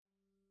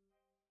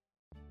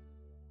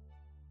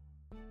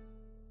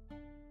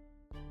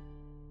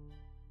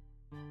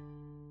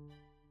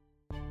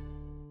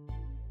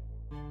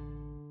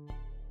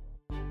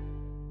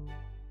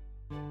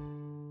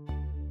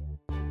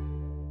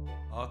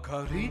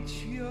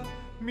Acaricia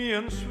mi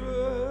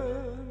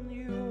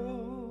ensueño,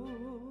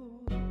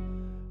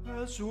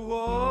 el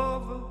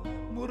suave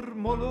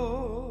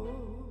murmullo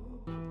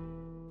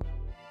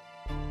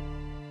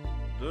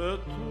de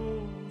tu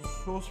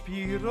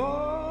suspirar,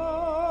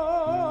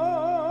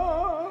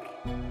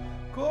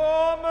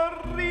 come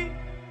ri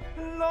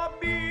la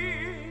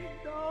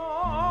vida,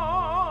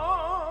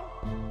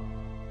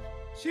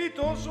 si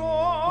tus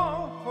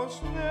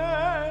ojos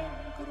negros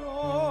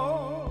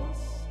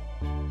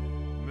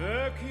me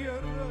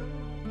quieren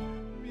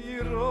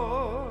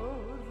mirar.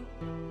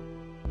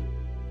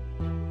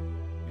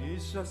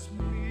 Pisas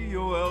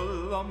mío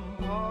el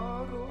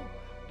amparo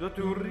de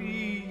tu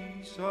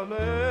risa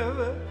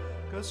leve,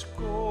 que es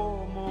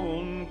como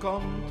un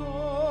cantar.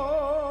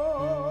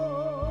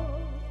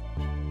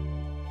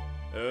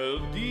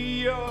 El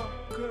día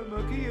que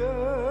me quieras,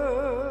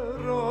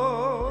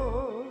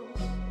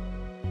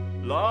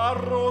 la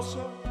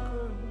rosa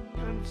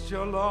que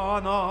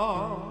enchalana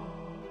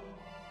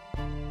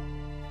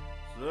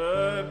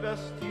se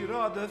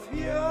vestirá de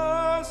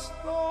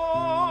fiesta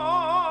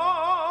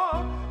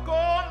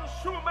con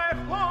su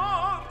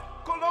mejor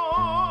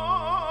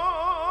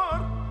color.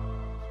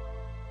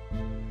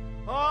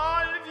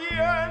 Al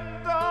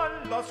viento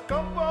las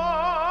campanas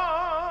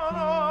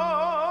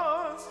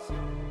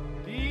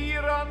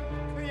dirán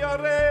que ya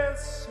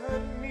eres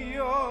el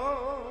mío,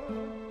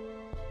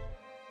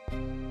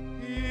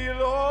 y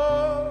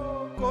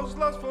locos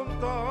las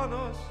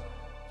fontanas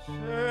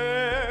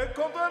se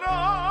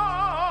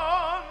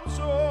contarán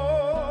su amor.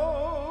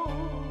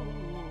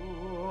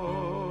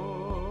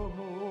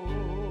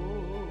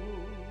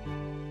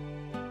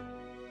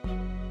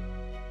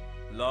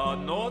 La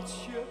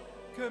noche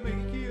que me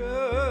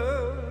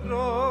quieras,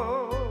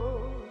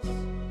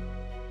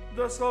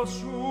 desde el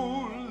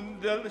azul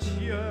del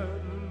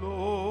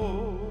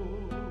cielo,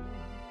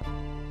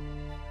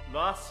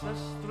 las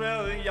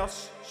estrellas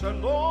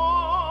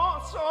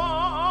celosas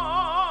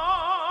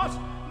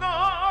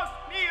nos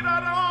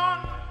mirarán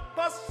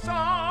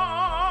pasar.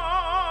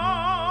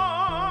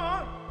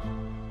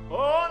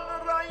 Un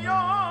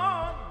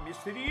rayón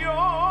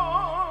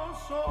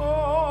misterioso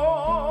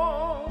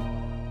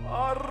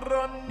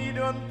hará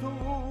nido en tu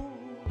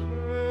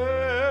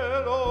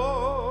pelo.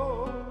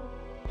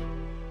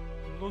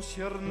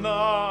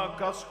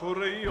 Luciérnagas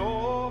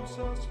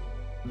curiosas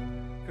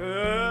que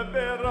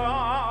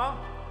verá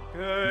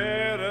que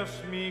eres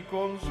mi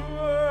consuelo.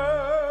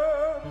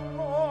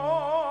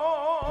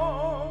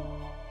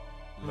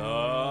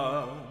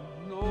 La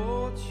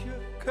noche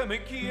que me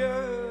quieras,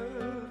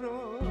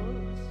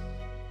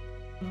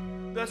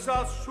 desde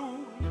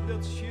azul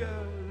del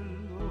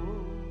cielo,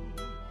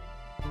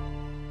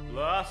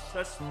 las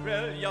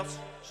estrellas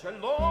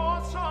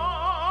celosas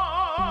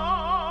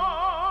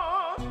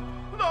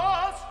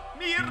nos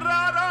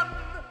mirarán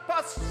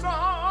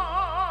pasar.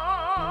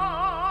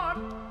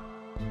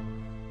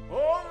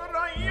 Un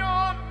rayo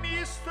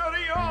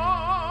misterioso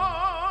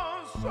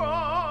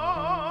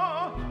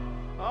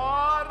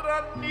hará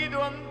nido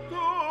en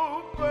tu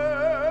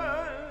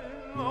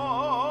pelo.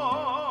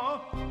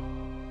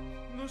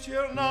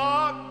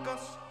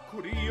 Luciérnagas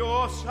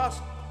curiosas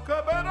que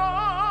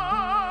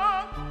verán